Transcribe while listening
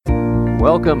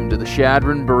Welcome to the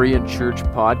Chadron Berean Church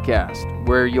podcast,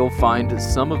 where you'll find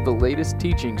some of the latest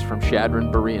teachings from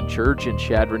Chadron Berean Church in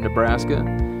Chadron, Nebraska.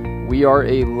 We are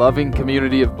a loving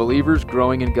community of believers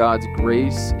growing in God's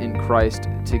grace in Christ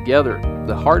together.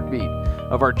 The heartbeat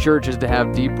of our church is to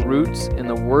have deep roots in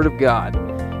the Word of God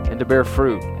and to bear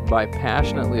fruit by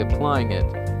passionately applying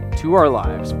it to our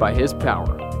lives by His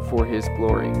power for His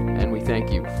glory. And we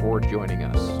thank you for joining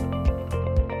us.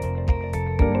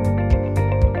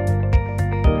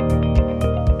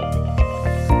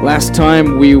 Last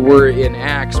time we were in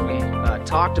Acts, we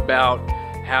talked about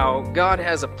how God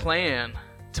has a plan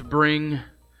to bring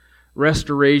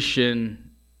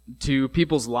restoration to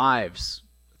people's lives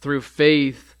through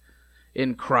faith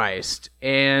in Christ.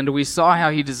 And we saw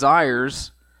how He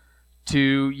desires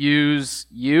to use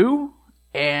you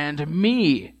and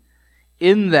me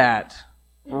in that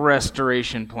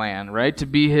restoration plan, right? To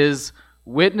be His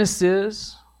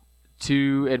witnesses,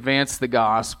 to advance the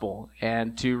gospel,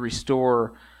 and to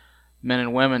restore men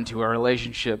and women to our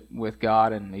relationship with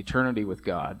God and eternity with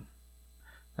God.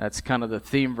 That's kind of the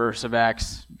theme verse of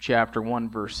Acts chapter 1,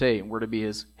 verse 8. We're to be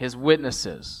His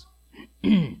witnesses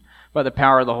by the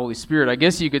power of the Holy Spirit. I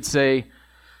guess you could say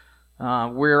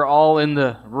we're all in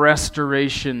the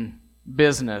restoration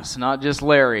business, not just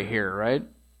Larry here, right?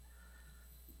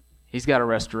 He's got a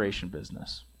restoration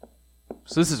business.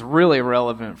 So this is really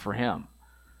relevant for him,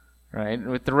 right?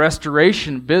 With the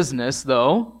restoration business,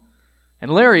 though,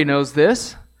 and Larry knows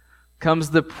this, comes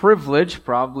the privilege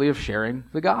probably of sharing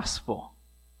the gospel.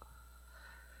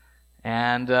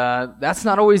 And that's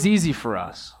not always easy for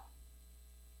us.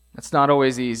 That's not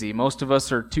always easy. Most of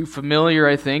us are too familiar,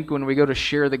 I think, when we go to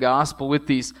share the gospel with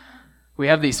these. We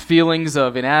have these feelings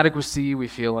of inadequacy. We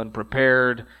feel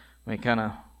unprepared. We kind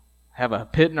of have a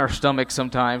pit in our stomach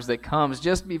sometimes that comes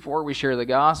just before we share the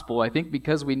gospel. I think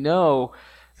because we know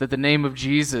that the name of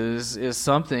Jesus is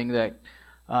something that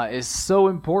is so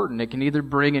important. It can either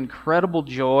bring incredible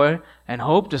joy and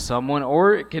hope to someone,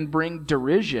 or it can bring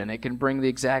derision. It can bring the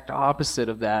exact opposite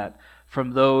of that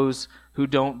from those who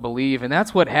don't believe. And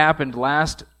that's what happened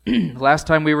last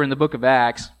time we were in the book of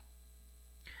Acts.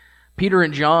 Peter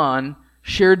and John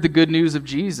shared the good news of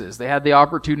Jesus. They had the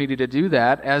opportunity to do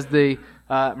that as they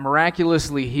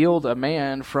miraculously healed a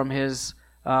man from his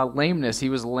lameness. He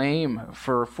was lame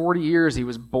for 40 years. He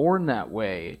was born that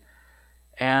way.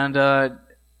 And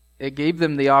it gave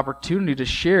them the opportunity to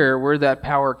share where that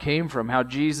power came from, how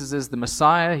Jesus is the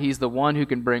Messiah. He's the one who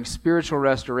can bring spiritual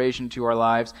restoration to our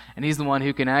lives, and He's the one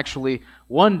who can actually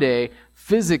one day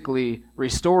physically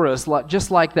restore us, just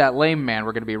like that lame man.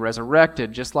 We're going to be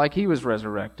resurrected, just like he was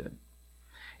resurrected.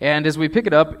 And as we pick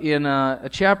it up in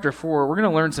chapter 4, we're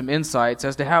going to learn some insights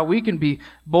as to how we can be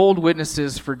bold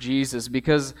witnesses for Jesus,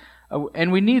 because,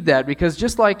 and we need that, because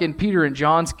just like in Peter and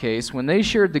John's case, when they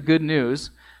shared the good news,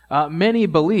 many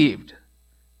believed.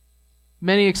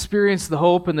 Many experienced the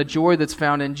hope and the joy that's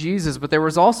found in Jesus, but there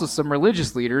was also some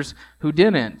religious leaders who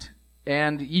didn't.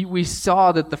 And we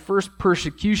saw that the first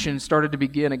persecution started to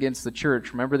begin against the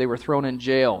church. Remember, they were thrown in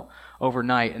jail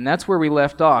overnight, and that's where we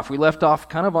left off. We left off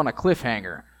kind of on a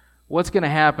cliffhanger. What's going to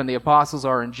happen? The apostles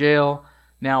are in jail.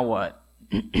 Now what?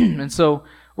 And so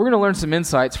we're going to learn some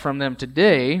insights from them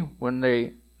today when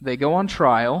they go on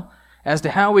trial as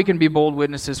to how we can be bold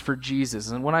witnesses for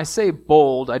Jesus. And when I say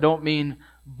bold, I don't mean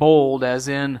bold as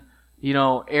in,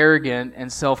 arrogant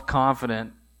and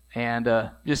self-confident and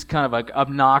just kind of like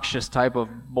obnoxious type of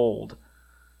bold.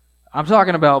 I'm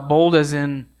talking about bold as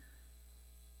in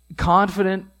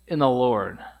confident in the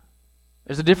Lord.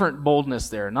 There's a different boldness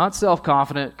there. Not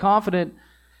self-confident, confident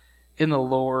in the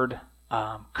Lord,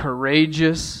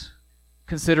 courageous,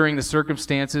 considering the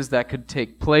circumstances that could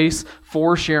take place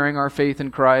for sharing our faith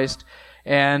in Christ.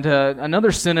 And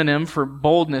another synonym for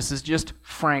boldness is just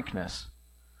frankness.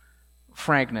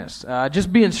 Frankness.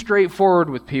 Just being straightforward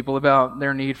with people about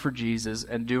their need for Jesus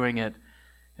and doing it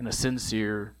in a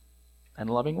sincere and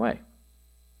loving way.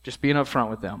 Just being upfront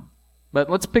with them. But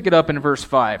let's pick it up in verse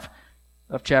 5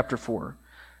 of chapter 4.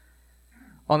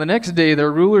 On the next day,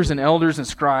 their rulers and elders and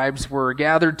scribes were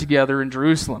gathered together in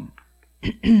Jerusalem.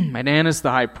 And Annas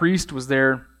the high priest was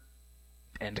there,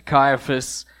 and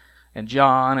Caiaphas, and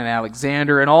John, and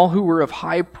Alexander, and all who were of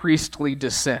high priestly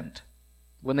descent.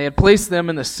 When they had placed them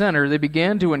in the center, they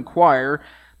began to inquire,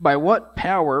 by what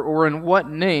power or in what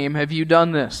name have you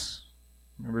done this?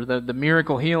 Remember the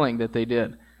miracle healing that they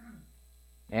did,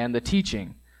 and the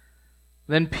teaching.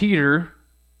 Then Peter,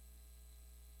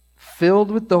 filled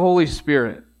with the Holy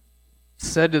Spirit,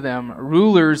 said to them,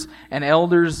 "Rulers and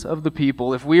elders of the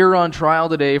people, if we are on trial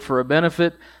today for a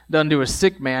benefit done to a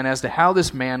sick man as to how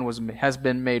this man has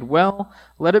been made well,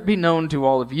 let it be known to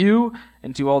all of you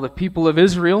and to all the people of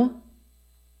Israel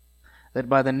that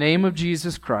by the name of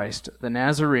Jesus Christ, the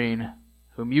Nazarene,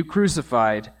 whom you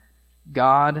crucified,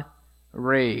 God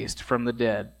raised from the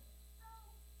dead.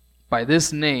 By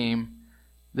this name,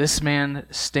 this man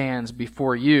stands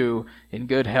before you in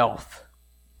good health.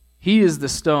 He is the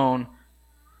stone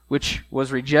which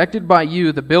was rejected by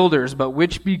you, the builders, but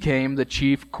which became the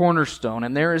chief cornerstone.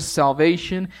 And there is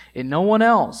salvation in no one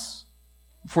else,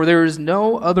 for there is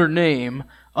no other name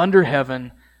under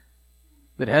heaven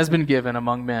that has been given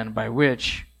among men by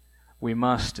which we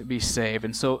must be saved."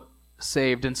 And so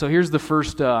here's the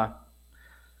first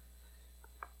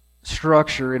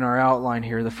structure in our outline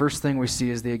here. The first thing we see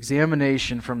is the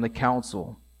examination from the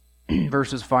council.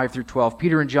 Verses 5 through 12.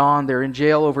 Peter and John, they're in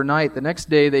jail overnight. The next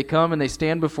day they come and they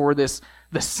stand before the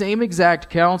same exact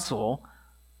council,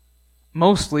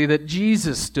 mostly that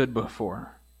Jesus stood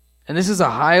before. And this is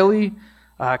a highly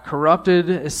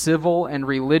corrupted civil and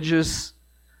religious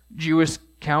Jewish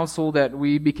council that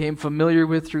we became familiar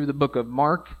with through the book of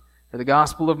Mark, or the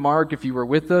Gospel of Mark. If you were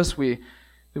with us, we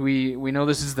know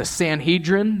this is the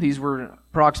Sanhedrin. These were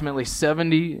approximately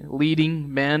 70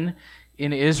 leading men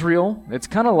in Israel. It's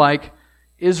kind of like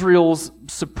Israel's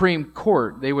Supreme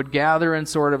Court. They would gather in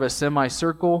sort of a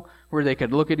semicircle where they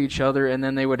could look at each other, and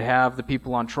then they would have the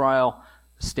people on trial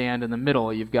stand in the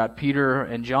middle. You've got Peter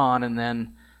and John, and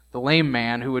then the lame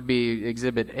man, who would be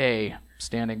Exhibit A,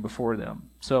 standing before them.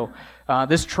 So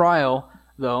this trial,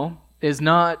 though, is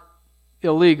not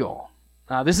illegal.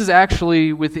 This is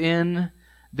actually within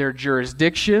their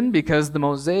jurisdiction because the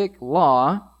Mosaic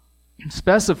Law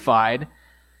specified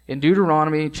in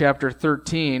Deuteronomy chapter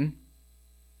 13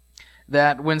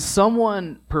 that when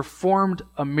someone performed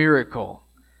a miracle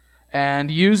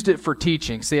and used it for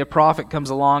teaching, say a prophet comes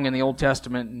along in the Old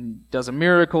Testament and does a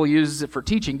miracle, uses it for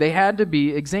teaching, they had to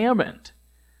be examined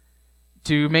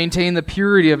to maintain the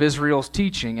purity of Israel's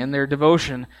teaching and their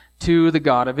devotion to the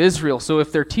God of Israel. So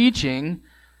if their teaching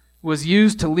was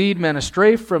used to lead men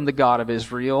astray from the God of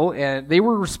Israel, and they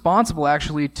were responsible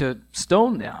actually to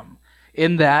stone them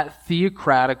in that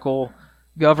theocratical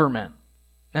government.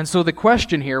 And so the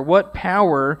question here, what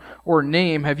power or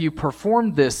name have you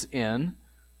performed this in,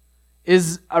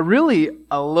 is really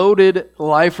a loaded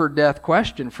life or death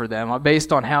question for them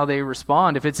based on how they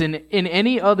respond. If it's in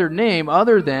any other name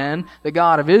other than the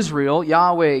God of Israel,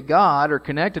 Yahweh God, or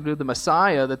connected with the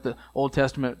Messiah that the Old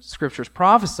Testament scriptures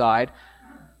prophesied,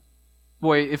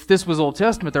 boy, if this was Old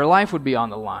Testament, their life would be on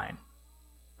the line.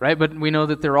 Right? But we know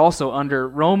that they're also under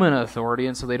Roman authority,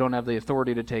 and so they don't have the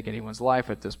authority to take anyone's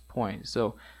life at this point.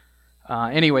 So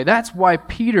anyway, that's why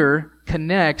Peter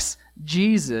connects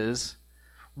Jesus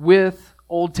with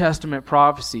Old Testament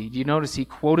prophecy. Do you notice he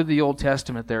quoted the Old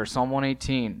Testament there, Psalm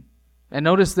 118? And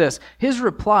notice this. His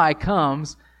reply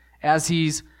comes as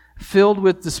he's filled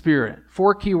with the Spirit.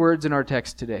 4 key words in our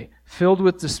text today. Filled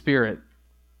with the Spirit.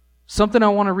 Something I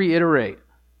want to reiterate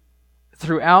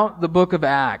throughout the book of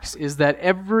Acts is that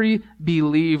every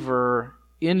believer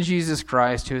in Jesus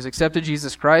Christ who has accepted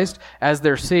Jesus Christ as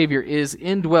their Savior is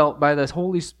indwelt by the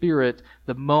Holy Spirit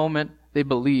the moment they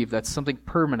believe. That's something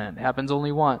permanent. It happens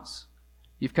only once.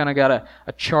 You've kind of got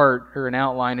a chart or an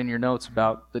outline in your notes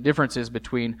about the differences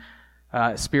between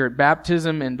Spirit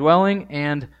baptism, indwelling,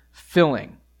 and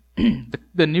filling.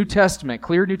 The New Testament,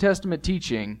 clear New Testament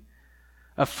teaching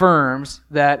affirms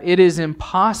that it is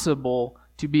impossible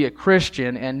to be a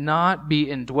Christian and not be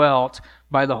indwelt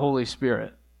by the Holy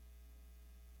Spirit.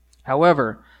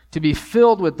 However, to be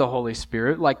filled with the Holy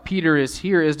Spirit, like Peter is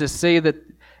here, is to say that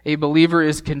a believer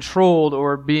is controlled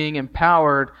or being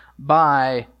empowered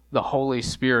by the Holy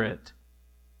Spirit.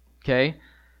 Okay?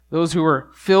 Those who are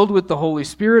filled with the Holy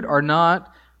Spirit are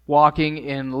not walking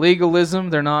in legalism.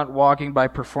 They're not walking by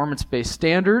performance-based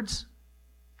standards,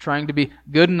 trying to be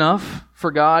good enough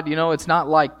for God. You know, it's not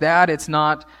like that. It's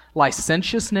not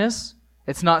licentiousness.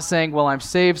 It's not saying, well, I'm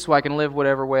saved so I can live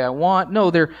whatever way I want.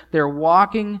 No, they're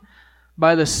walking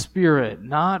by the Spirit,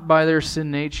 not by their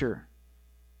sin nature.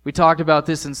 We talked about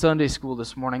this in Sunday school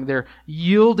this morning. They're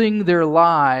yielding their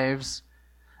lives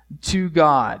to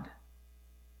God,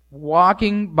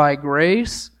 walking by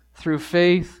grace through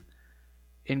faith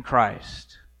in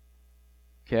Christ.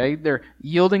 Okay? They're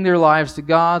yielding their lives to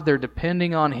God. They're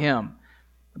depending on Him.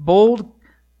 Bold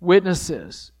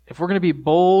witnesses. If we're going to be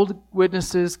bold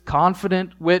witnesses,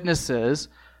 confident witnesses,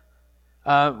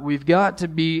 we've got to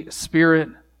be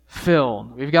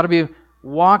Spirit-filled. We've got to be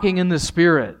walking in the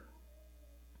Spirit.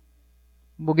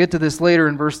 We'll get to this later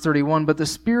in verse 31, but the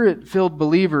Spirit-filled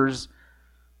believers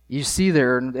You see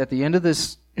there at the end of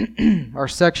this, our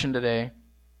section today,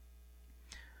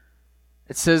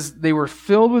 it says, they were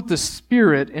filled with the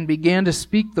Spirit and began to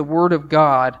speak the word of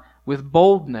God with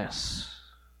boldness,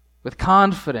 with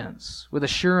confidence, with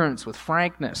assurance, with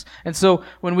frankness. And so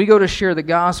when we go to share the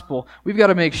gospel, we've got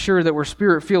to make sure that we're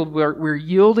Spirit-filled. We're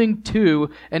yielding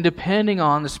to and depending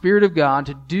on the Spirit of God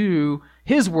to do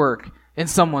His work in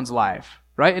someone's life,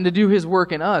 right? And to do His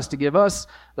work in us, to give us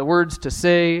the words to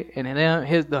say, and in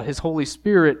His Holy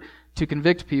Spirit to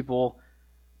convict people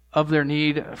of their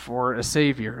need for a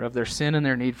Savior, of their sin and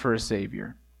their need for a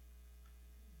Savior.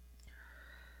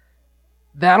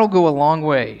 That'll go a long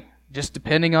way, just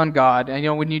depending on God.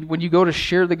 And when you go to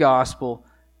share the gospel,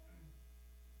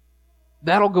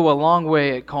 that'll go a long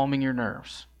way at calming your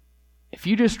nerves. If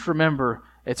you just remember,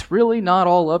 it's really not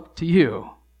all up to you,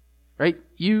 right?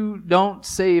 You don't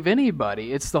save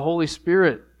anybody. It's the Holy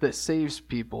Spirit that saves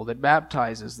people, that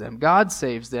baptizes them. God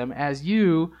saves them as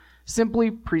you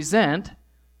simply present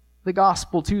the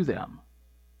gospel to them,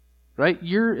 right?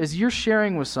 As you're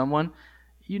sharing with someone,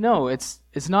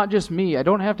 it's not just me. I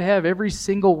don't have to have every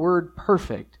single word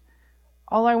perfect.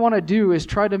 All I want to do is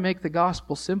try to make the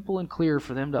gospel simple and clear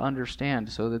for them to understand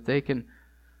so that they can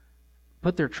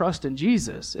put their trust in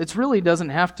Jesus. It really doesn't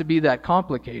have to be that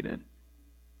complicated.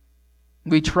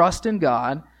 We trust in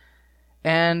God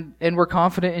and we're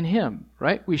confident in Him,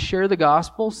 right? We share the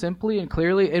gospel simply and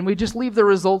clearly, and we just leave the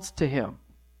results to Him.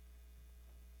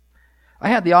 I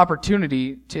had the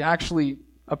opportunity to actually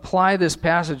apply this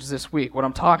passage this week, what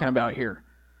I'm talking about here.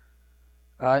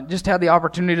 Just had the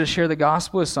opportunity to share the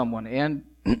gospel with someone. And,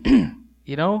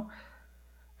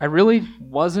 I really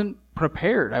wasn't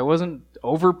prepared. I wasn't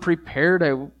over-prepared.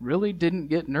 I really didn't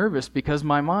get nervous because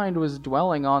my mind was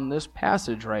dwelling on this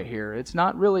passage right here. It's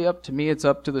not really up to me. It's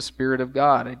up to the Spirit of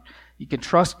God. You can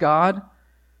trust God.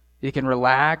 You can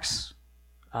relax.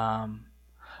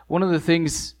 One of the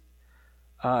things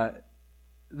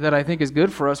that I think is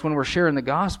good for us when we're sharing the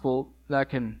gospel that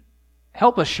can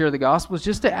help us share the gospel is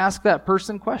just to ask that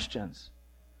person questions.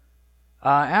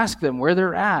 Ask them where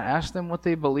they're at. Ask them what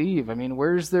they believe. I mean,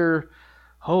 where's their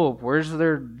hope? Where's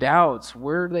their doubts?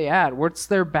 Where are they at? What's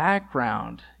their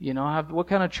background? What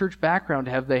kind of church background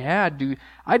have they had?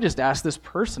 I just asked this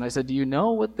person, I said, do you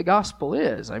know what the gospel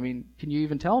is? I mean, can you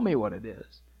even tell me what it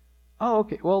is? Oh,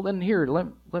 okay. Well, then here,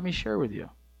 let me share with you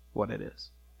what it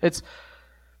is. It's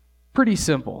pretty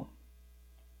simple.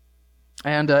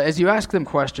 And as you ask them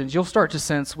questions, you'll start to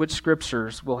sense which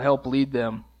scriptures will help lead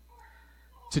them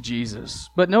to Jesus.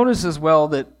 But notice as well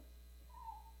that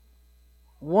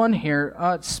one here,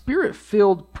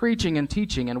 Spirit-filled preaching and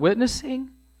teaching and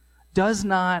witnessing does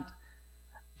not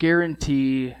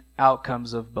guarantee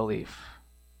outcomes of belief.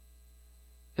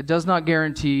 It does not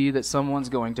guarantee that someone's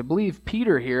going to believe.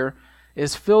 Peter here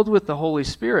is filled with the Holy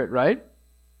Spirit, right?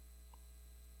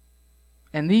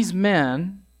 And these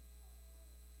men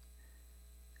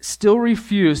still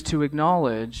refuse to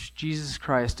acknowledge Jesus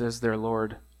Christ as their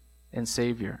Lord and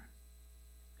Savior.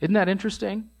 Isn't that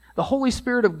interesting? The Holy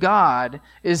Spirit of God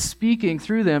is speaking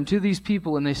through them to these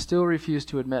people, and they still refuse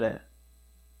to admit it.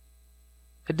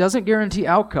 It doesn't guarantee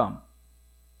outcome.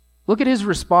 Look at his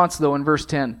response, though, in verse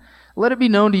 10. Let it be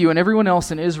known to you and everyone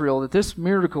else in Israel that this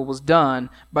miracle was done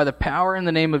by the power in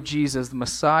the name of Jesus, the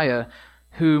Messiah,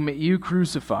 whom you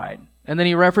crucified. And then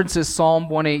he references Psalm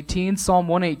 118. Psalm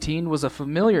 118 was a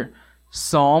familiar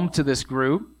psalm to this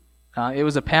group. It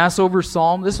was a Passover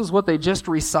psalm. This was what they just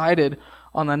recited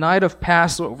on the night of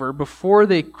Passover before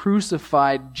they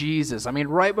crucified Jesus. I mean,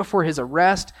 right before his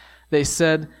arrest, they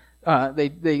said,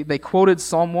 they quoted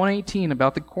Psalm 118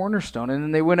 about the cornerstone, and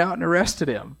then they went out and arrested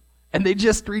him. And they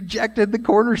just rejected the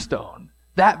cornerstone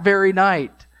that very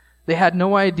night. They had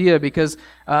no idea because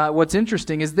what's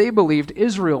interesting is they believed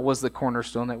Israel was the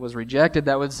cornerstone that was rejected,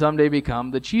 that would someday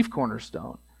become the chief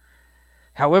cornerstone.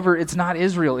 However, it's not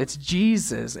Israel, it's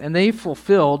Jesus. And they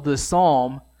fulfilled the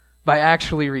psalm by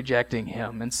actually rejecting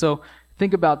him. And so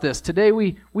think about this. Today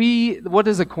what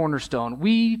is a cornerstone?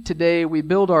 We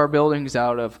build our buildings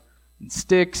out of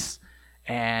sticks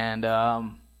and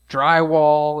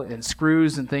drywall and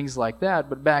screws and things like that.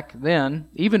 But back then,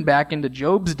 even back into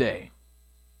Job's day,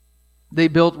 they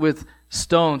built with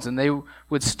stones, and they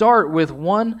would start with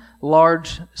one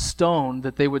large stone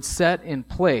that they would set in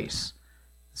place.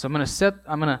 So I'm going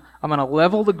to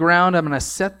level the ground. I'm going to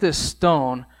set this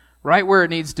stone right where it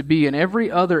needs to be, and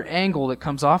every other angle that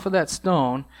comes off of that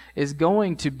stone is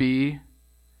going to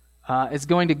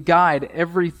guide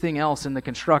everything else in the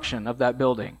construction of that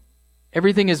building.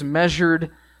 Everything is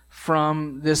measured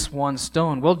from this one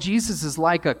stone. Well, Jesus is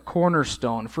like a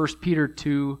cornerstone. 1 Peter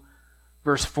 2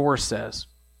 verse 4 says,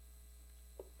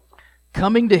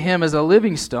 coming to him as a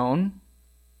living stone,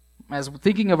 as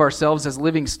thinking of ourselves as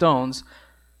living stones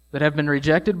that have been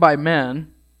rejected by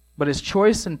men, but is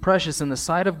choice and precious in the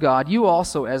sight of God, you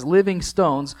also, as living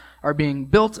stones, are being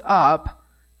built up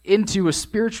into a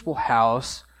spiritual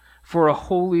house for a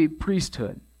holy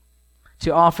priesthood,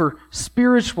 to offer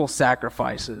spiritual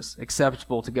sacrifices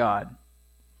acceptable to God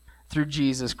through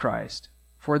Jesus Christ.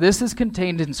 For this is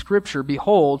contained in Scripture,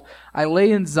 behold, I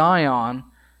lay in Zion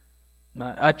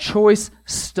a choice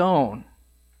stone,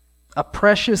 a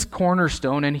precious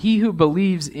cornerstone, and he who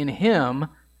believes in him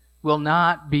will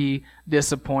not be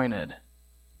disappointed.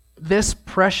 This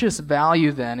precious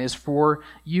value then is for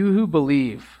you who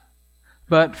believe.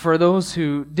 But for those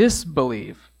who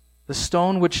disbelieve, the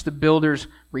stone which the builders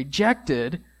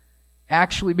rejected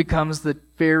actually becomes the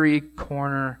very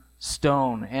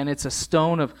cornerstone. And it's a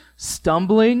stone of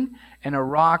stumbling and a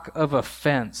rock of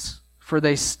offense. For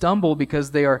they stumble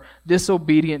because they are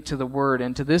disobedient to the word,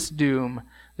 and to this doom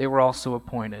they were also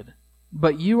appointed.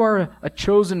 But you are a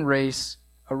chosen race,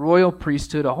 a royal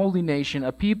priesthood, a holy nation,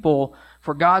 a people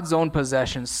for God's own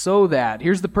possession, so that,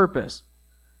 here's the purpose,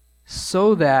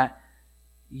 so that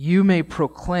you may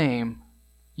proclaim,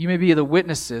 you may be the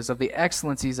witnesses of the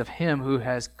excellencies of him who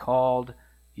has called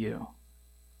you.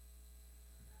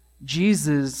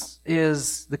 Jesus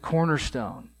is the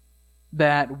cornerstone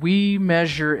that we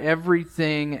measure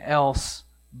everything else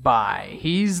by.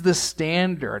 He's the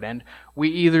standard, and we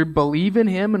either believe in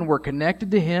him and we're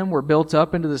connected to him, we're built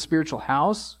up into the spiritual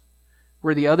house,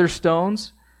 where the other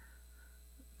stones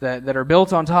that are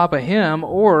built on top of him,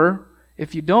 or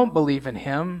if you don't believe in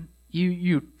him,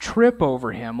 you trip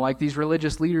over him like these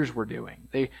religious leaders were doing.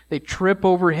 They trip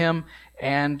over him,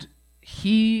 and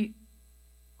he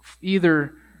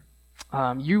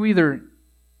you either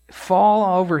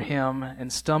fall over him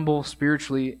and stumble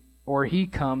spiritually, or he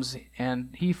comes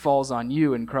and he falls on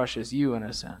you and crushes you in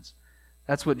a sense.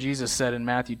 That's what Jesus said in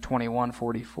Matthew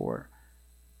 21:44.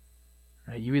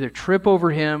 Right? You either trip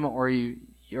over him or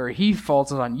he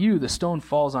falls on you, the stone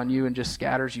falls on you and just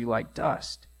scatters you like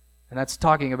dust. And that's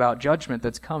talking about judgment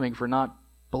that's coming for not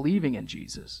believing in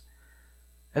Jesus.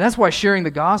 And that's why sharing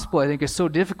the gospel, I think, is so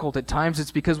difficult at times.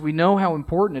 It's because we know how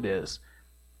important it is.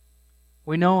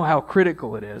 We know how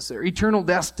critical it is. Their eternal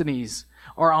destinies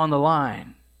are on the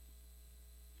line.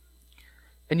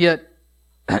 And yet,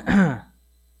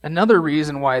 another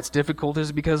reason why it's difficult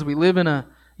is because we live in a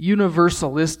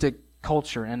universalistic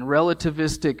culture and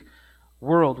relativistic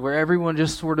world where everyone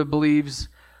just sort of believes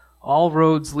all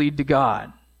roads lead to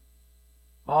God.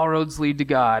 All roads lead to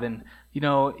God. And,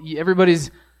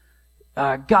 everybody's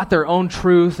got their own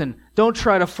truth, and don't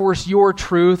try to force your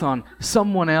truth on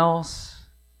someone else.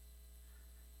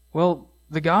 Well,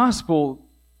 the gospel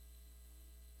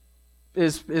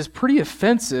is pretty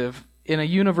offensive in a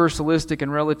universalistic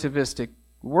and relativistic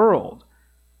world.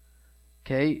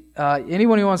 Okay?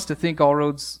 Anyone who wants to think all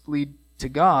roads lead to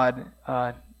God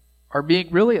are being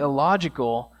really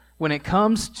illogical when it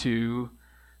comes to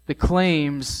the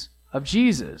claims of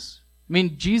Jesus. I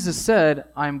mean, Jesus said,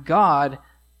 I'm God,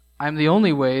 I'm the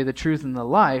only way, the truth, and the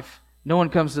life. No one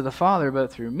comes to the Father but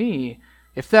through me.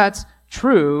 If that's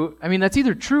true, I mean, that's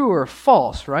either true or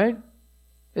false, right?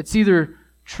 It's either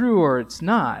true or it's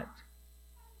not.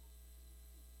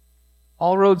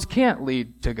 All roads can't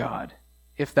lead to God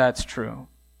if that's true.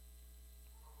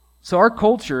 So our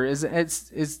culture is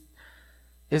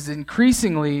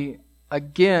increasingly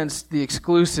against the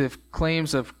exclusive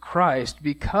claims of Christ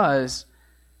because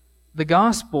the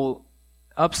gospel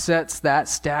upsets that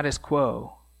status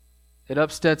quo. It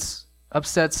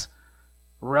upsets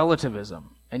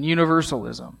relativism and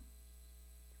universalism.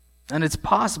 And it's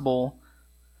possible,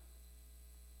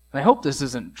 and I hope this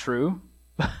isn't true,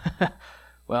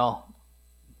 well,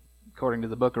 according to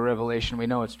the book of Revelation, we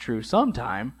know it's true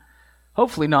sometime,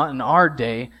 hopefully not in our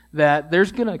day, that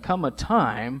there's going to come a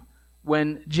time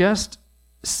when just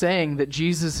saying that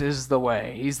Jesus is the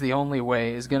way, he's the only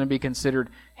way, is going to be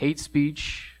considered hate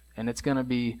speech, and it's going to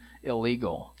be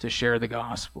illegal to share the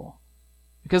gospel.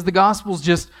 Because the gospel's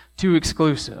just too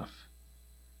exclusive.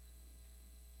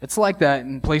 It's like that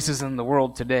in places in the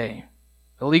world today.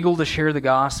 Illegal to share the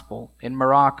gospel in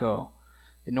Morocco,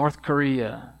 in North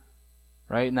Korea,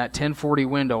 right, in that 1040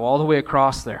 window, all the way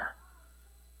across there.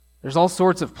 There's all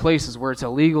sorts of places where it's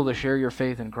illegal to share your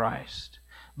faith in Christ.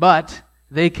 But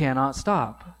they cannot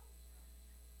stop.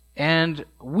 And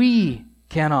we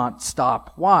cannot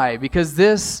stop. Why? Because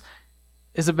this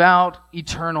is about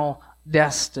eternal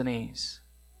destinies.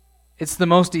 It's the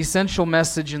most essential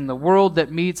message in the world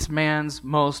that meets man's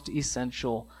most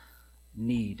essential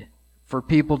need. For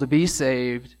people to be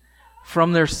saved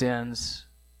from their sins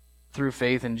through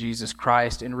faith in Jesus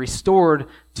Christ and restored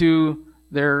to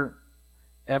their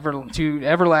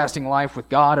everlasting life with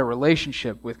God, a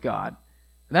relationship with God.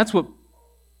 And that's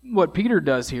what Peter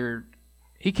does here.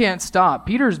 He can't stop.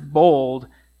 Peter's bold.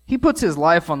 He puts his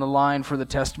life on the line for the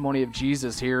testimony of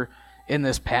Jesus here in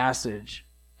this passage.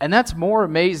 And that's more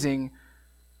amazing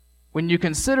when you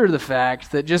consider the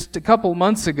fact that just a couple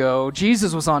months ago,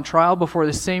 Jesus was on trial before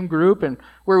the same group, and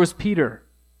where was Peter?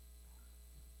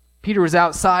 Peter was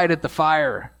outside at the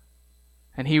fire,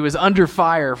 and he was under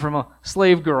fire from a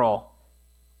slave girl.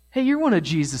 Hey, you're one of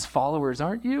Jesus' followers,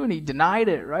 aren't you? And he denied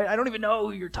it, right? I don't even know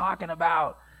who you're talking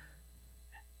about.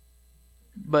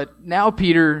 But now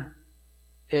Peter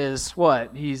is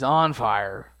what? He's on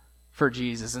fire for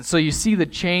Jesus. And so you see the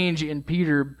change in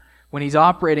Peter when he's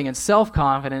operating in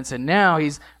self-confidence, and now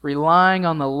he's relying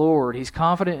on the Lord. He's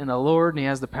confident in the Lord, and he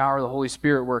has the power of the Holy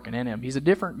Spirit working in him. He's a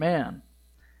different man.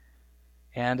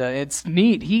 And it's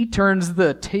neat. He turns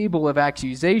the table of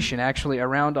accusation actually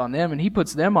around on them, and he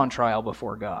puts them on trial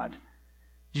before God.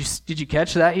 Did you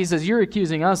catch that? He says, you're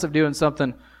accusing us of doing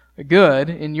something good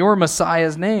in your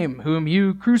Messiah's name, whom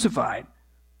you crucified.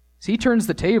 So he turns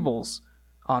the tables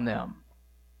on them.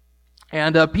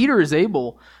 And Peter is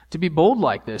able to be bold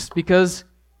like this because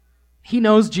he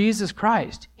knows Jesus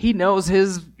Christ. He knows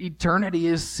his eternity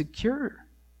is secure.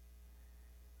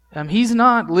 He's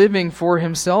not living for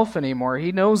himself anymore.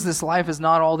 He knows this life is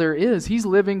not all there is. He's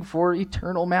living for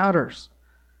eternal matters.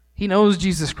 He knows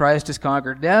Jesus Christ has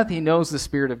conquered death. He knows the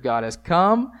Spirit of God has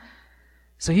come.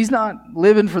 So he's not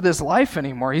living for this life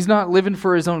anymore. He's not living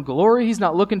for his own glory. He's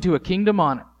not looking to a kingdom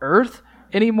on earth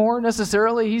anymore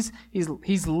necessarily.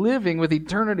 He's living with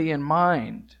eternity in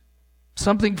mind.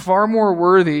 Something far more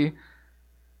worthy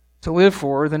to live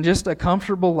for than just a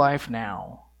comfortable life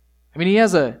now. I mean, he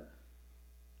has a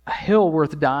hill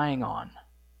worth dying on,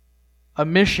 a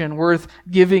mission worth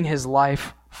giving his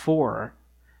life for,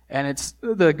 and it's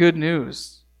the good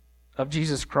news of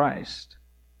Jesus Christ.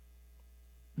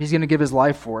 He's going to give his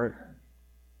life for it.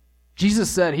 Jesus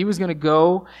said he was going to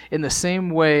go in the same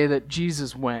way that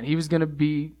Jesus went. He was going to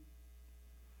be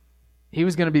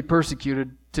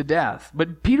persecuted to death.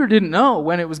 But Peter didn't know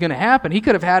when it was going to happen. He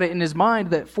could have had it in his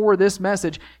mind that for this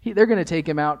message, they're going to take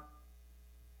him out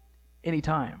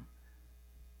anytime.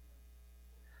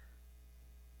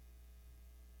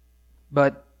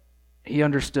 But he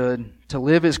understood to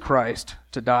live is Christ,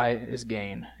 to die is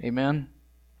gain. Amen?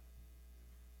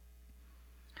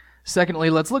 Secondly,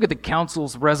 let's look at the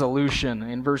council's resolution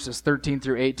in verses 13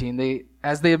 through 18.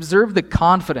 As they observed the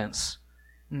confidence,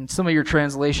 and some of your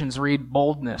translations read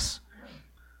boldness,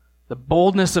 the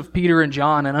boldness of Peter and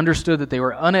John, and understood that they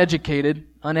were uneducated,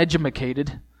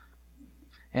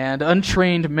 and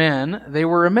untrained men, they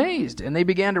were amazed, and they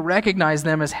began to recognize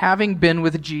them as having been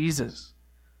with Jesus.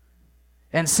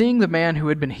 And seeing the man who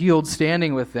had been healed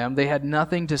standing with them, they had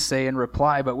nothing to say in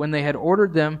reply. But when they had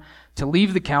ordered them to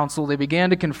leave the council, they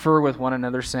began to confer with one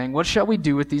another, saying, "What shall we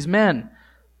do with these men?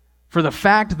 For the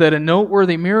fact that a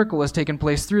noteworthy miracle has taken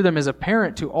place through them is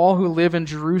apparent to all who live in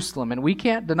Jerusalem, and we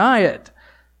can't deny it.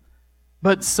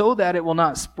 But so that it will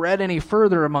not spread any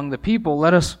further among the people,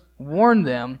 let us warn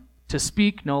them to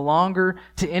speak no longer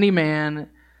to any man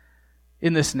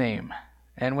in this name."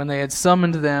 And when they had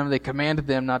summoned them, they commanded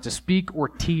them not to speak or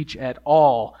teach at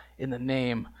all in the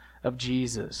name of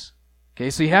Jesus. Okay,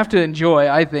 so you have to enjoy,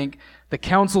 I think, the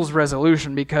council's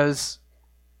resolution because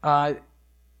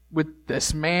with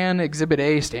this man, Exhibit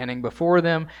A, standing before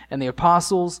them, and the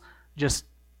apostles just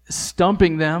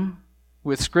stumping them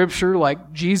with Scripture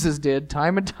like Jesus did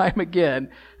time and time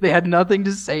again, they had nothing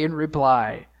to say in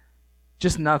reply.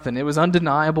 Just nothing. It was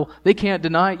undeniable. They can't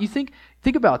deny it. You think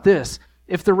about this.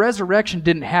 If the resurrection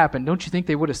didn't happen, don't you think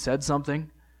they would have said something?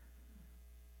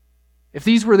 If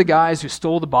these were the guys who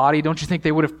stole the body, don't you think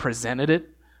they would have presented it?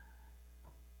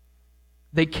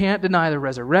 They can't deny the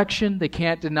resurrection. They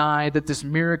can't deny that this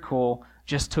miracle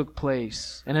just took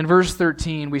place. And in verse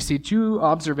 13, we see two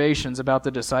observations about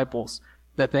the disciples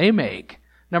that they make.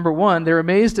 Number one, they're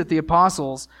amazed at the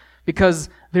apostles because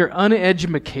they're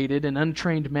uneducated and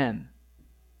untrained men.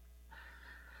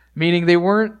 Meaning they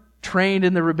weren't trained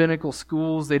in the rabbinical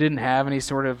schools. They didn't have any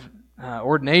sort of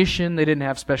ordination. They didn't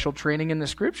have special training in the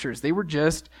Scriptures. They were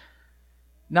just,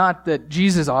 not that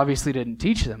Jesus obviously didn't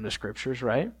teach them the Scriptures,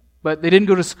 right? But they didn't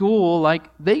go to school like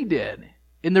they did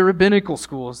in the rabbinical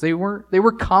schools. They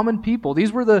were common people.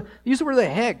 These were the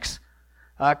Hicks,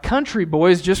 country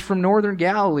boys just from northern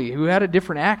Galilee who had a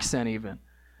different accent even.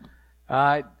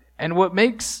 And what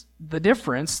makes the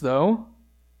difference, though,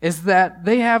 is that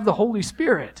they have the Holy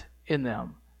Spirit in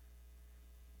them.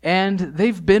 And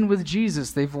they've been with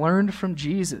Jesus. They've learned from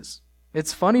Jesus.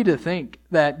 It's funny to think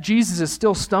that Jesus is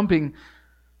still stumping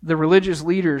the religious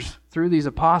leaders through these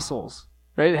apostles.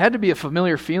 Right? It had to be a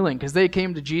familiar feeling because they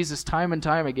came to Jesus time and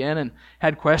time again and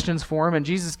had questions for him, and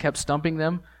Jesus kept stumping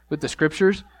them with the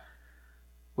scriptures.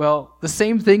 Well, the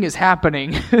same thing is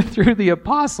happening through the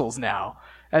apostles now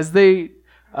as they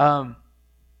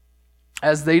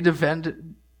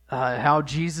defend how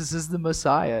Jesus is the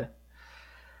Messiah.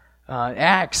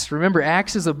 Acts, remember,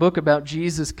 Acts is a book about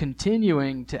Jesus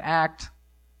continuing to act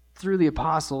through the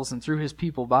apostles and through his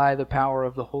people by the power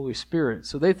of the Holy Spirit.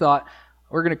 So they thought,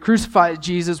 we're going to crucify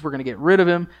Jesus, we're going to get rid of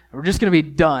him, and we're just going to be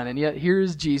done. And yet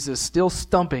here's Jesus still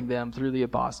stumping them through the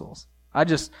apostles. I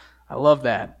love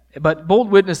that. But bold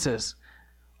witnesses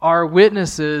are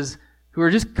witnesses who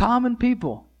are just common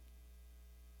people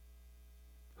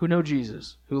who know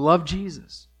Jesus, who love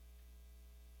Jesus.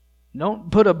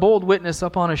 Don't put a bold witness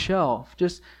up on a shelf.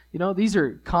 Just, these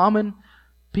are common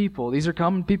people. These are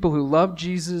common people who love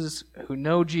Jesus, who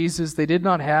know Jesus. They did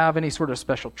not have any sort of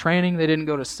special training. They didn't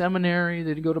go to seminary.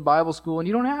 They didn't go to Bible school. And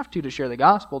you don't have to share the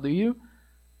gospel, do you?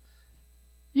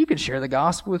 You can share the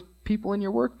gospel with people in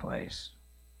your workplace.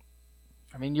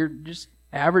 I mean, you're just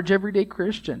average, everyday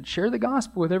Christian. Share the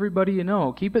gospel with everybody you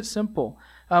know. Keep it simple.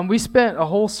 We spent a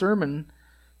whole sermon,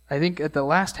 I think, at the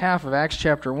last half of Acts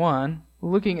chapter 1,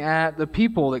 looking at the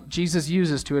people that Jesus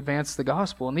uses to advance the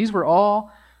gospel. And these were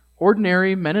all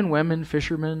ordinary men and women,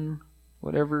 fishermen,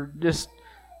 whatever, just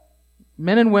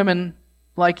men and women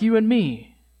like you and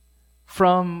me,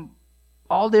 from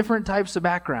all different types of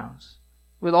backgrounds,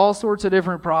 with all sorts of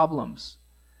different problems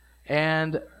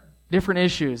and different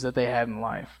issues that they had in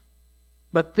life.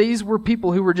 But these were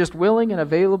people who were just willing and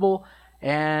available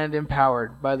and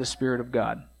empowered by the Spirit of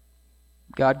God.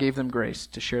 God gave them grace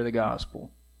to share the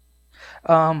gospel.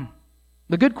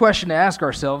 The good question to ask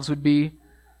ourselves would be,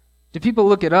 do people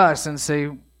look at us and say,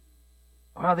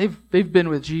 wow, they've been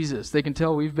with Jesus. They can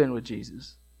tell we've been with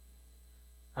Jesus.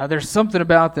 There's something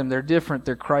about them. They're different.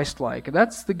 They're Christ-like.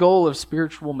 That's the goal of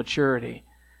spiritual maturity.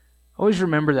 Always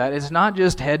remember that. It's not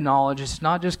just head knowledge. It's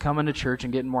not just coming to church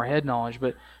and getting more head knowledge,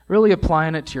 but really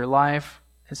applying it to your life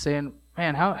and saying,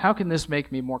 man, how can this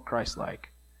make me more Christ-like?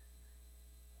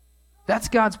 That's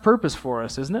God's purpose for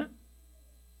us, isn't it?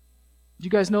 Do you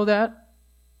guys know that?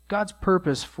 God's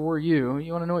purpose for you.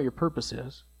 You want to know what your purpose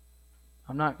is?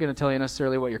 I'm not going to tell you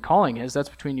necessarily what your calling is. That's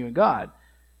between you and God.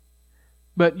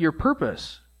 But your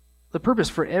purpose, the purpose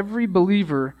for every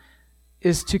believer,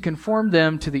 is to conform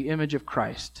them to the image of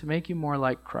Christ, to make you more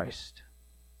like Christ.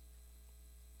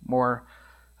 More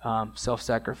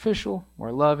self-sacrificial,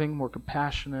 more loving, more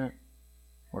compassionate,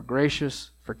 more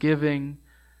gracious, forgiving,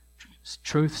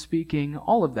 truth-speaking,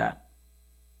 all of that.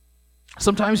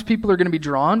 Sometimes people are going to be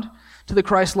drawn to the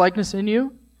Christ-likeness in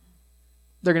you.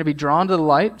 They're going to be drawn to the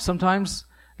light. Sometimes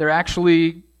they're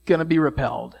actually going to be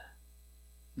repelled.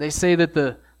 They say that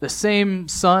the same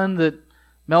sun that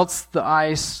melts the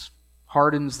ice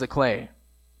hardens the clay.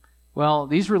 Well,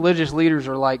 these religious leaders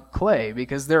are like clay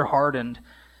because they're hardened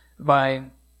by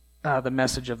the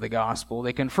message of the gospel.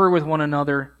 They confer with one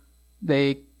another.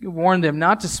 They warn them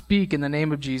not to speak in the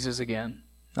name of Jesus again,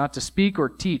 not to speak or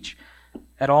teach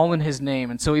at all in his name.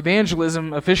 And so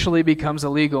evangelism officially becomes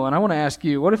illegal. And I want to ask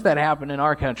you, what if that happened in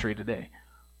our country today?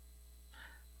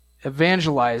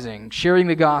 Evangelizing, sharing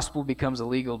the gospel becomes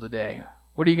illegal today.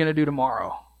 What are you going to do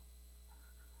tomorrow?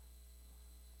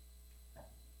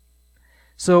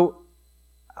 So,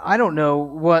 I don't know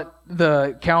what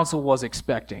the council was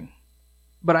expecting,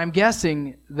 but I'm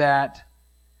guessing that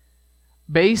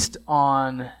based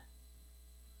on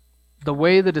the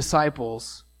way the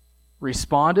disciples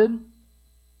responded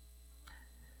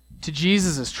to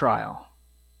Jesus' trial,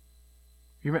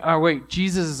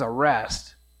 Jesus'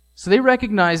 arrest. So they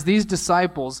recognized these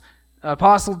disciples,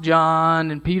 Apostle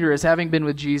John and Peter, as having been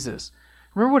with Jesus.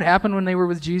 Remember what happened when they were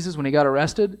with Jesus, when he got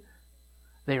arrested?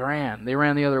 They ran. They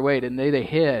ran the other way, didn't they? They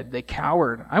hid. They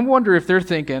cowered. I wonder if they're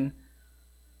thinking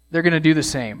they're going to do the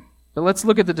same. But let's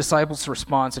look at the disciples'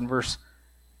 response in verse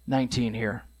 19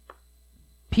 here.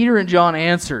 Peter and John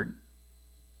answered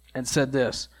and said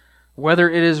this, "Whether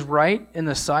it is right in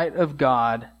the sight of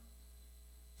God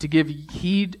to give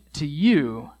heed to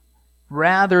you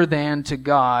rather than to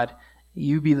God,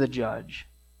 you be the judge.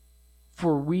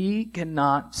 For we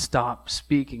cannot stop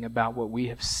speaking about what we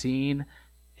have seen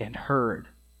and heard."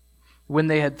 When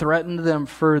they had threatened them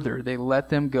further, they let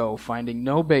them go, finding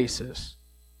no basis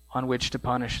on which to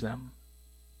punish them.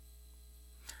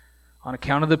 On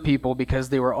account of the people, because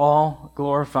they were all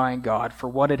glorifying God for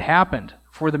what had happened.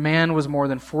 For the man was more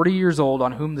than 40 years old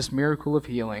on whom this miracle of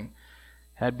healing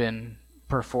had been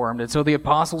performed. And so the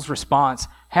apostles' response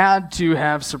had to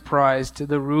have surprised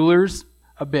the rulers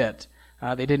a bit.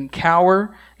 They didn't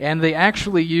cower, and they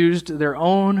actually used their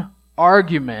own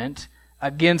argument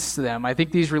against them. I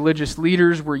think these religious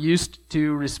leaders were used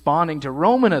to responding to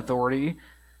Roman authority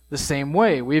the same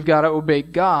way. We've got to obey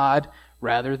God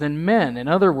rather than men. In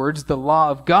other words, the law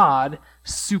of God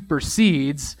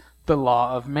supersedes the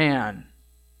law of man.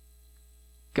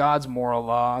 God's moral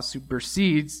law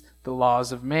supersedes the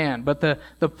laws of man. But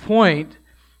the point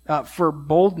for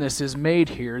boldness is made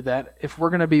here that if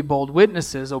we're going to be bold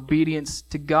witnesses, obedience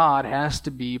to God has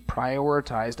to be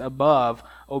prioritized above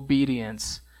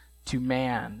obedience to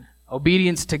man.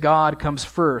 Obedience to God comes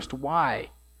first.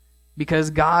 Why? Because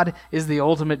God is the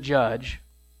ultimate judge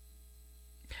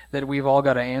that we've all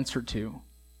got to answer to.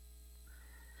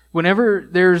 Whenever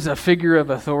there's a figure of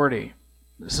authority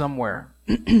somewhere,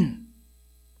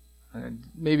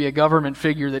 maybe a government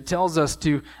figure that tells us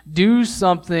to do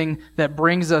something that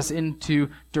brings us into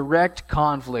direct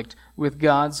conflict with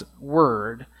God's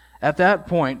word, at that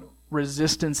point,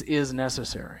 resistance is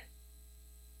necessary.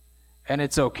 And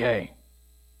it's okay.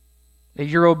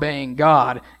 You're obeying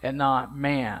God and not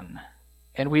man.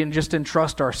 And we just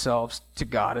entrust ourselves to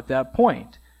God at that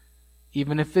point,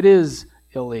 even if it is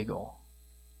illegal.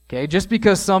 Okay? Just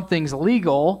because something's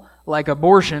legal, like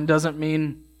abortion, doesn't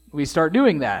mean we start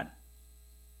doing that.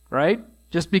 Right?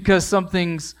 Just because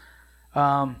something's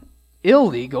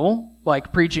illegal,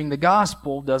 like preaching the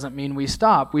gospel, doesn't mean we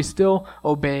stop. We still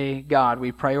obey God.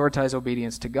 We prioritize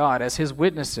obedience to God. As His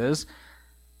witnesses,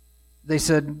 they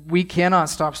said, we cannot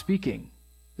stop speaking.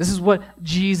 This is what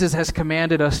Jesus has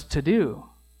commanded us to do.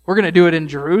 We're going to do it in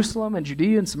Jerusalem and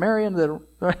Judea and Samaria and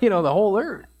the whole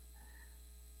earth.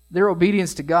 Their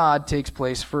obedience to God takes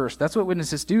place first. That's what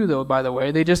witnesses do, though, by the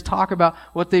way. They just talk about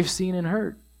what they've seen and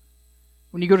heard.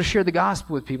 When you go to share the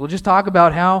gospel with people, just talk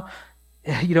about how,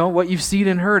 what you've seen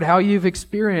and heard, how you've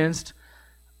experienced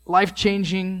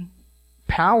life-changing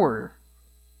power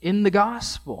in the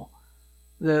gospel.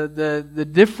 The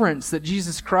difference that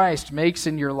Jesus Christ makes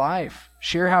in your life.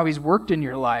 Share how He's worked in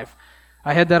your life.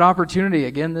 I had that opportunity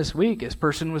again this week. This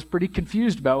person was pretty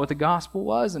confused about what the gospel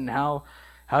was and how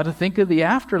to think of the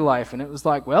afterlife. And it was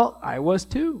like, well, I was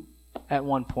too at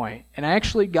one point. And I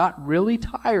actually got really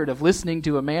tired of listening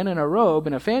to a man in a robe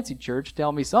in a fancy church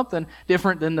tell me something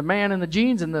different than the man in the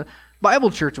jeans in the Bible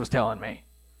church was telling me.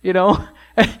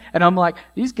 And I'm like,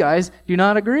 these guys do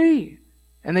not agree.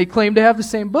 And they claim to have the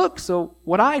same book. So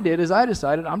what I did is I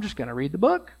decided I'm just going to read the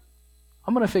book.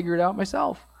 I'm going to figure it out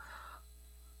myself.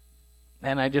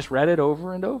 And I just read it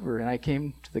over and over. And I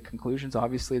came to the conclusions,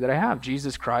 obviously, that I have.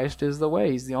 Jesus Christ is the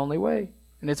way. He's the only way.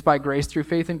 And it's by grace through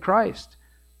faith in Christ.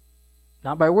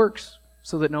 Not by works,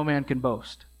 so that no man can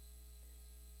boast.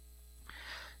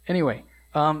 Anyway,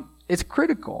 it's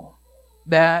critical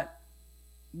that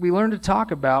we learn to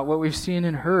talk about what we've seen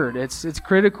and heard. It's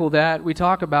critical that we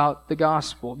talk about the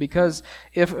gospel, because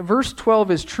if verse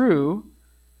 12 is true,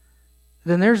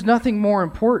 then there's nothing more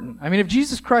important. I mean, if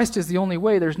Jesus Christ is the only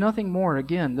way, there's nothing more,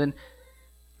 then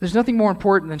there's nothing more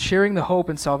important than sharing the hope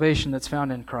and salvation that's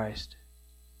found in Christ.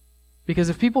 Because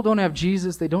if people don't have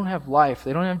Jesus, they don't have life.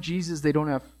 They don't have Jesus, they don't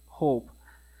have hope.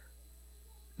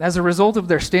 As a result of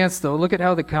their stance, though, look at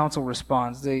how the council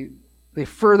responds. They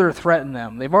further threaten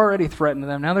them. They've already threatened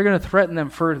them. Now they're going to threaten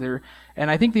them further. And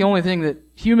I think the only thing that,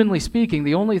 humanly speaking,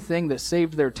 the only thing that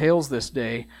saved their tails this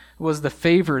day was the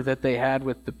favor that they had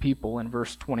with the people in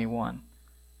verse 21.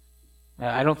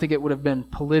 I don't think it would have been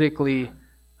politically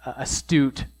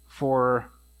astute for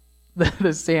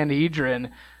the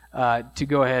Sanhedrin to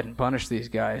go ahead and punish these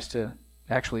guys, to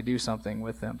actually do something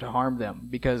with them, to harm them,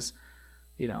 because,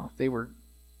 they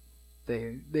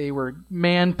were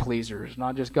man pleasers,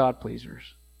 not just God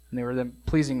pleasers, and they were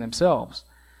pleasing themselves.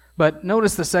 But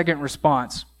notice the second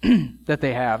response that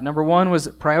they have. Number one was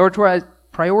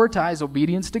prioritize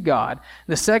obedience to God.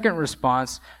 The second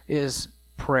response is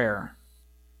prayer.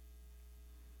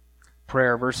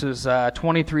 Prayer, verses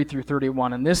 23 through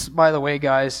 31. And this, by the way,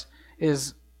 guys,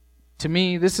 is, to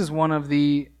me, this is one of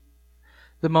the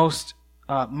most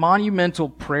monumental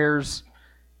prayers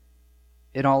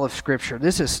in all of Scripture.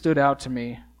 This has stood out to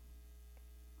me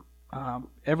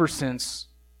ever since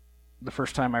the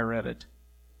first time I read it.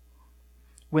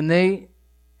 When they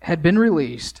had been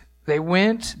released, they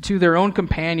went to their own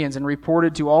companions and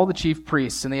reported to all the chief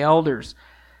priests, and the elders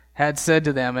had said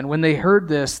to them. And when they heard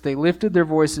this, they lifted their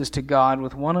voices to God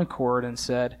with one accord and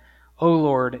said, O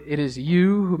Lord, it is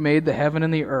you who made the heaven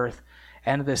and the earth,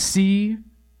 and the sea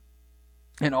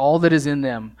and all that is in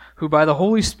them, who by the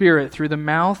Holy Spirit, through the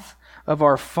mouth of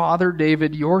our father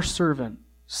David, your servant,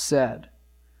 said,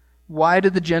 Why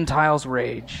did the Gentiles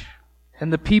rage,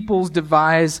 and the peoples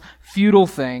devise futile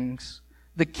things?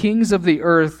 The kings of the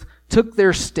earth took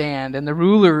their stand, and the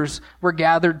rulers were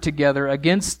gathered together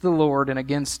against the Lord and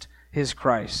against his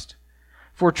Christ.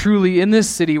 For truly in this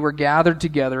city were gathered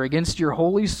together against your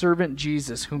holy servant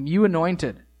Jesus, whom you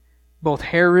anointed, both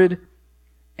Herod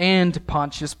and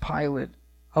Pontius Pilate,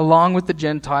 along with the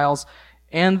Gentiles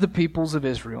and the peoples of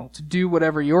Israel, to do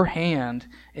whatever your hand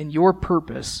and your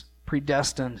purpose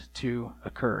predestined to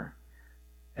occur.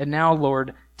 And now,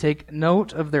 Lord, take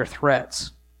note of their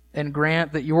threats, and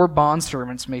grant that your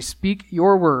bondservants may speak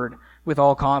your word with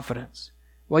all confidence,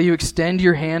 while you extend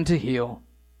your hand to heal,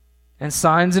 and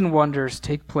signs and wonders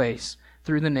take place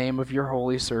through the name of your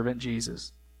holy servant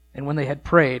Jesus. And when they had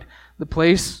prayed, the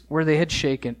place where they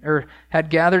had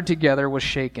gathered together was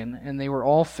shaken, and they were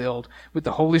all filled with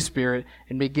the Holy Spirit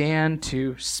and began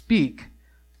to speak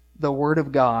the word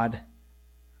of God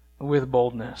with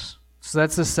boldness. So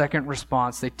that's the second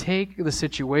response. They take the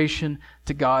situation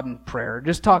to God in prayer.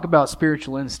 Just talk about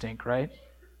spiritual instinct, right?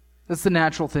 That's the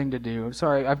natural thing to do.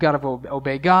 Sorry, I've got to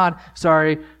obey God.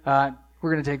 Sorry, we're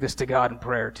going to take this to God in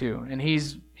prayer too. And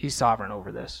He's sovereign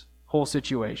over this whole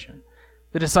situation.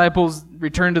 The disciples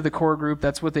return to the core group.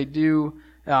 That's what they do.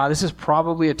 This is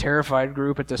probably a terrified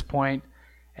group at this point.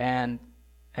 And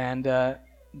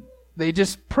they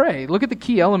just pray. Look at the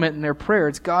key element in their prayer.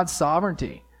 It's God's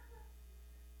sovereignty.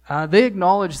 They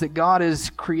acknowledge that God is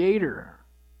creator.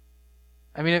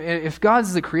 I mean, if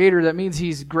God's the creator, that means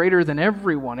He's greater than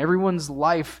everyone. Everyone's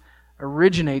life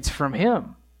originates from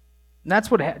Him. And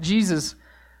that's what Jesus,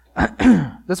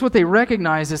 that's what they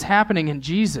recognize is happening in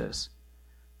Jesus.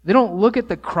 They don't look at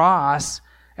the cross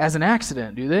as an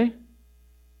accident, do they?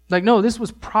 Like, no, this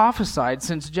was prophesied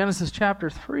since Genesis chapter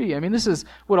 3. I mean, this is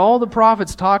what all the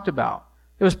prophets talked about.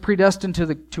 It was predestined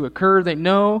to occur. They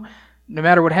know no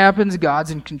matter what happens,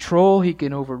 God's in control. He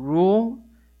can overrule.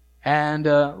 And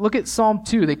look at Psalm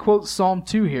 2. They quote Psalm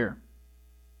 2 here.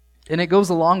 And it goes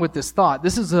along with this thought.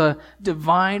 This is a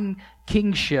divine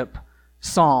kingship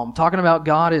psalm, talking about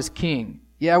God as king.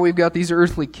 Yeah, we've got these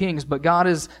earthly kings, but God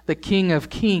is the King of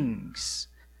kings.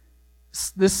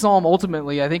 This psalm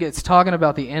ultimately, I think it's talking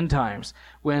about the end times,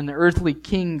 when the earthly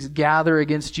kings gather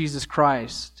against Jesus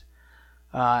Christ.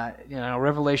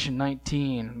 Revelation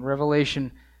 19,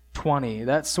 Revelation 20,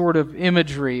 that sort of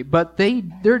imagery, but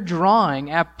they're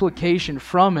drawing application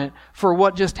from it for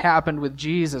what just happened with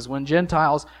Jesus when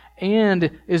Gentiles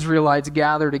and Israelites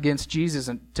gathered against Jesus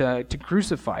to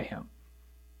crucify Him.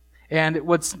 And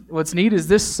what's neat is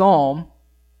this psalm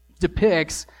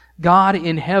depicts God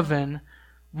in heaven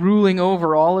ruling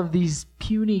over all of these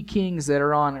puny kings that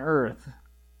are on earth.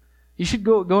 You should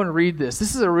go and read this.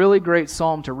 This is a really great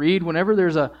psalm to read whenever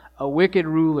there's a wicked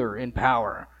ruler in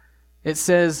power. It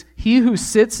says, "He who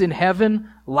sits in heaven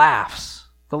laughs."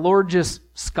 The Lord just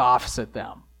scoffs at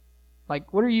them.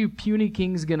 Like, what are you puny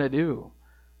kings going to do?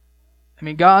 I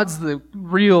mean, God's the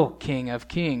real King of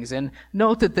kings. And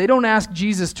note that they don't ask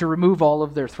Jesus to remove all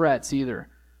of their threats either.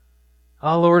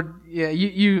 Oh, Lord, yeah,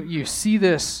 you see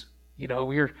this.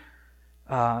 We're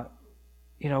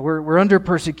under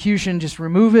persecution. Just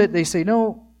remove it. They say,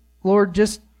 no, Lord,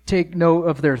 just take note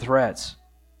of their threats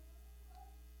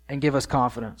and give us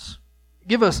confidence.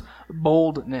 Give us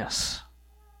boldness.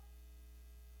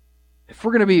 If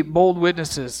we're going to be bold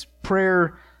witnesses,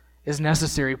 prayer is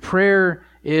necessary. Prayer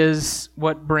is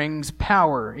what brings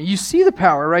power. You see the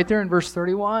power right there in verse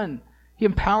 31. He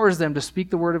empowers them to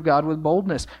speak the word of God with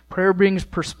boldness. Prayer brings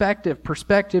perspective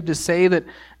to say that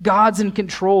God's in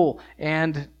control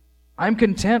and I'm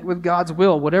content with God's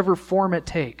will, whatever form it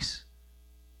takes.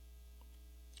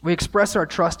 We express our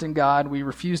trust in God. We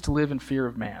refuse to live in fear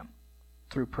of man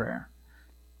through prayer.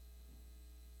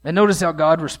 And notice how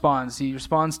God responds. He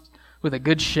responds with a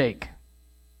good shake.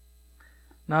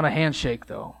 Not a handshake,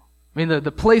 though. I mean,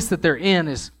 the place that they're in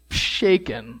is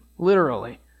shaken,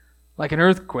 literally, like an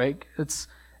earthquake. I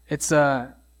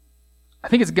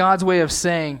think it's God's way of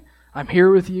saying, I'm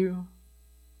here with you.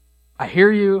 I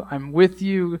hear you. I'm with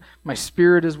you. My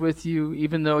spirit is with you.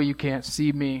 Even though you can't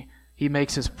see me, He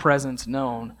makes His presence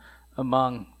known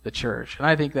among the church. And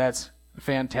I think that's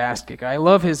fantastic. I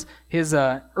love his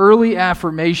early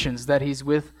affirmations that He's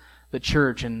with the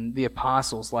church and the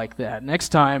apostles like that. Next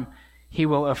time, He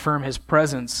will affirm His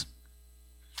presence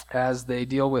as they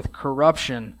deal with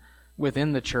corruption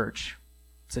within the church.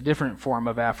 It's a different form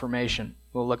of affirmation.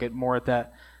 We'll look at more at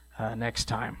that next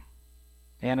time.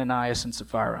 Ananias and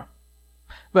Sapphira.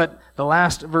 But the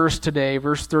last verse today,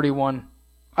 verse 31,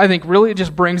 I think really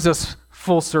just brings us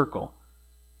full circle.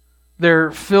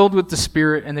 They're filled with the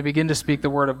Spirit and they begin to speak the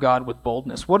word of God with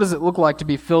boldness. What does it look like to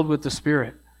be filled with the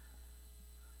Spirit?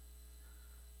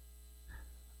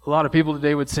 A lot of people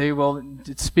today would say, well,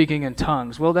 it's speaking in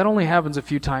tongues. Well, that only happens a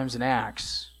few times in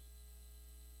Acts.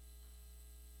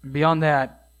 Beyond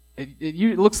that,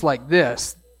 it looks like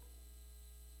this.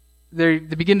 They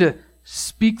begin to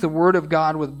speak the word of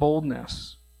God with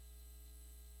boldness.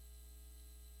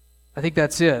 I think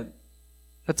that's it.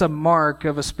 That's a mark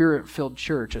of a Spirit-filled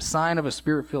church, a sign of a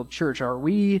Spirit-filled church. Are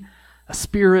we a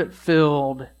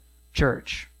Spirit-filled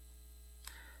church?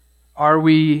 Are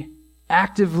we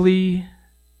actively,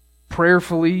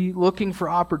 prayerfully looking for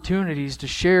opportunities to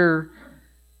share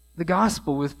the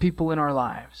gospel with people in our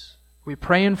lives? Are we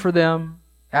praying for them,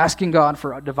 asking God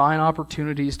for divine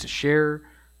opportunities to share?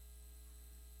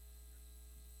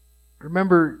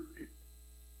 Remember,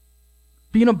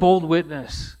 being a bold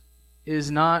witness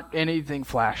is not anything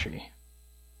flashy.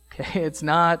 Okay, it's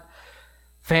not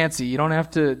fancy. You don't have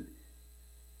to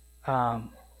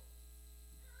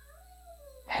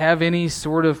have any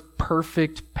sort of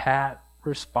perfect pat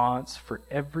response for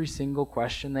every single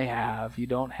question they have. You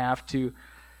don't have to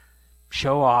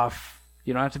show off.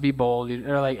 You don't have to be bold.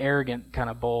 You're like arrogant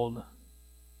kind of bold.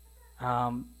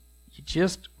 You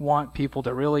just want people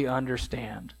to really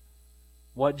understand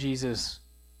what Jesus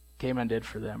came and did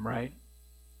for them, right?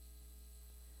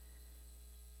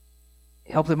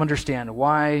 Help them understand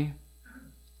why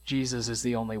Jesus is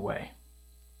the only way.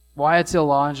 Why it's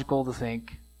illogical to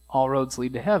think all roads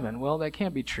lead to heaven. Well, that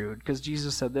can't be true because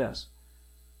Jesus said this.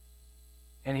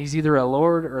 And he's either a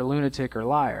Lord or a lunatic or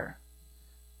liar.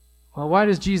 Well, why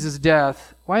is it Jesus'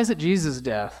 death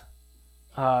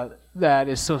that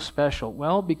is so special?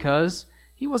 Well, because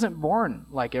he wasn't born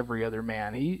like every other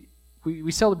man.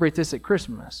 We celebrate this at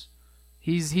Christmas.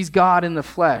 He's God in the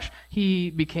flesh. He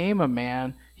became a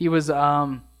man. He was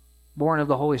born of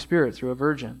the Holy Spirit through a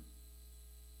virgin.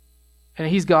 And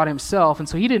he's God himself, and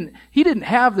so he didn't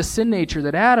have the sin nature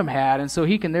that Adam had, and so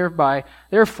he can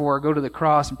therefore go to the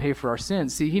cross and pay for our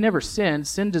sins. See, he never sinned.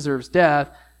 Sin deserves death,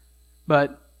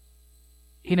 but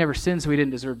he never sinned, so he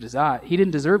didn't deserve to die. He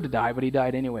didn't deserve to die, but he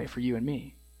died anyway for you and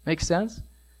me. Makes sense?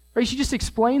 Or you should just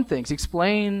explain things.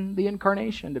 Explain the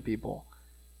incarnation to people.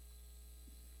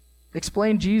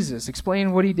 Explain Jesus.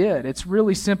 Explain what he did. It's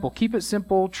really simple. Keep it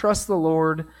simple. Trust the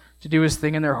Lord to do his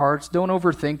thing in their hearts. Don't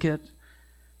overthink it.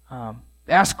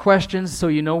 Ask questions so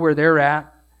you know where they're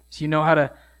at, so you know how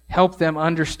to help them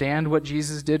understand what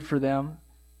Jesus did for them.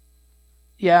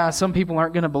 Yeah, some people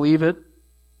aren't going to believe it,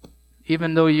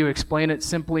 even though you explain it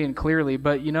simply and clearly,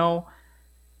 but you know,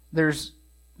 there's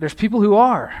people who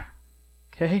are,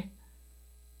 okay?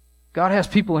 God has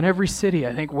people in every city,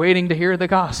 I think, waiting to hear the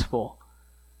gospel.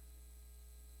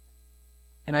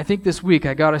 And I think this week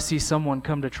I got to see someone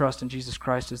come to trust in Jesus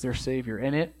Christ as their Savior.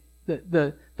 And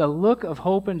the look of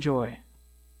hope and joy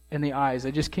in the eyes,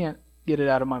 I just can't get it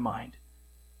out of my mind.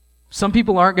 Some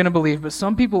people aren't going to believe, but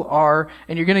some people are,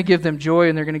 and you're going to give them joy,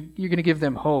 and you're going to give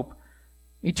them hope.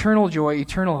 Eternal joy,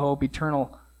 eternal hope,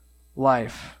 eternal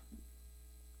life.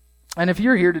 And if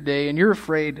you're here today and you're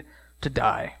afraid to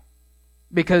die,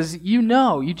 because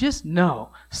you just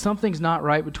know something's not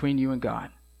right between you and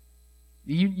God.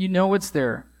 You know it's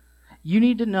there. You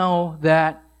need to know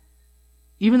that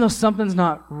even though something's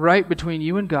not right between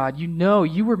you and God, you know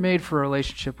you were made for a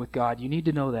relationship with God. You need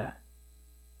to know that.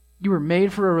 You were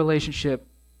made for a relationship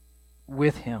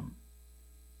with him.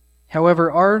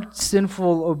 However, our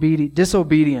sinful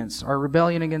disobedience, our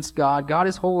rebellion against God, God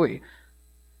is holy,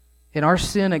 and our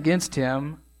sin against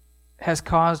him has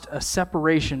caused a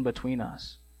separation between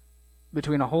us,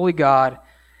 between a holy God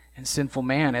and sinful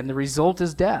man, and the result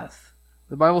is death.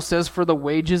 The Bible says, for the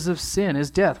wages of sin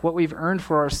is death. What we've earned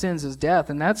for our sins is death.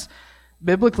 And that's,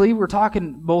 biblically, we're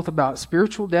talking both about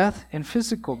spiritual death and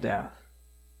physical death.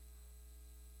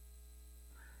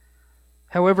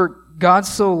 However, God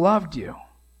so loved you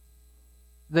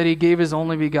that he gave his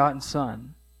only begotten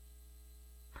Son,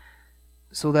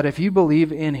 so that if you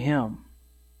believe in him,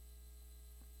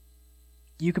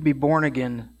 you can be born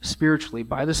again spiritually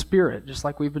by the Spirit, just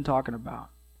like we've been talking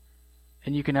about.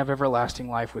 And you can have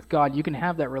everlasting life with God. You can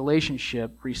have that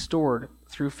relationship restored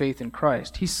through faith in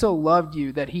Christ. He so loved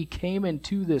you that he came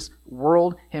into this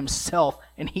world himself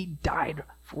and he died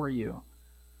for you.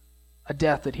 A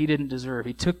death that he didn't deserve.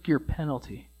 He took your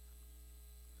penalty.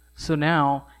 So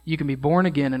now you can be born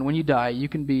again, and when you die, you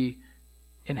can be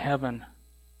in heaven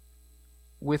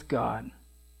with God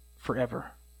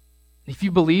forever. If you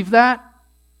believe that,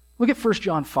 look at 1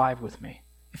 John 5 with me.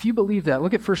 If you believe that,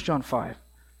 look at 1 John 5.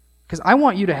 Because I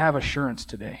want you to have assurance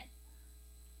today.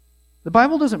 The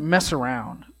Bible doesn't mess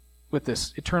around with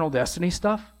this eternal destiny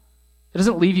stuff. It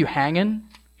doesn't leave you hanging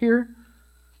here.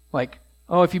 Like,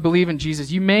 oh, if you believe in Jesus,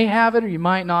 you may have it or you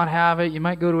might not have it. You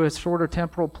might go to a sort of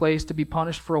temporal place to be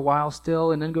punished for a while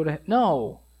still and then go to...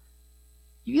 No.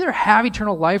 You either have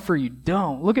eternal life or you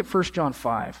don't. Look at 1 John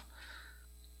 5.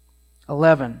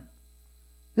 11.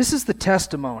 This is the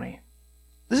testimony.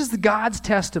 This is the God's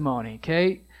testimony,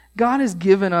 okay? God has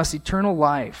given us eternal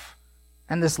life,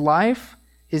 and this life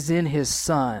is in His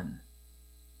Son.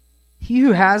 He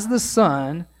who has the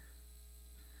Son,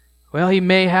 well, he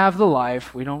may have the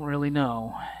life. We don't really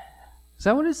know. Is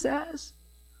that what it says?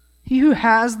 He who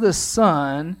has the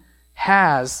Son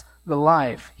has the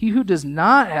life. He who does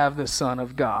not have the Son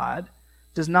of God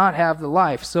does not have the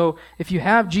life. So if you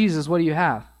have Jesus, what do you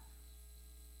have?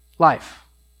 Life.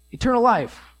 Eternal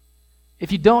life.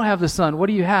 If you don't have the Son, what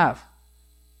do you have?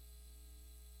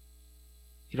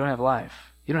 You don't have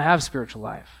life. You don't have spiritual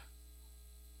life.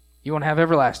 You won't have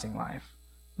everlasting life.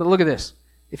 But look at this.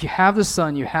 If you have the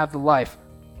Son, you have the life.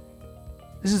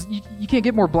 This is you can't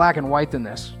get more black and white than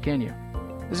this, can you?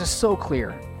 This is so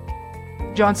clear.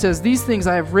 John says, "These things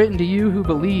I have written to you who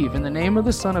believe in the name of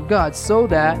the Son of God, so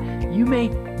that you may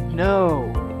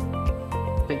know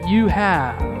that you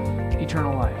have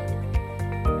eternal life."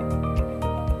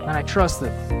 And I trust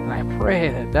that, and I pray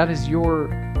that that is your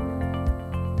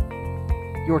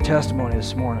testimony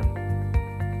this morning.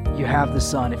 You have the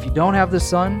Son. If you don't have the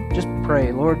Son, just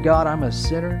pray, "Lord God, I'm a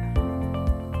sinner,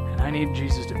 and I need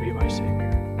Jesus to be my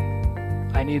Savior.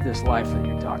 I need this life that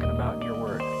you're talking about in your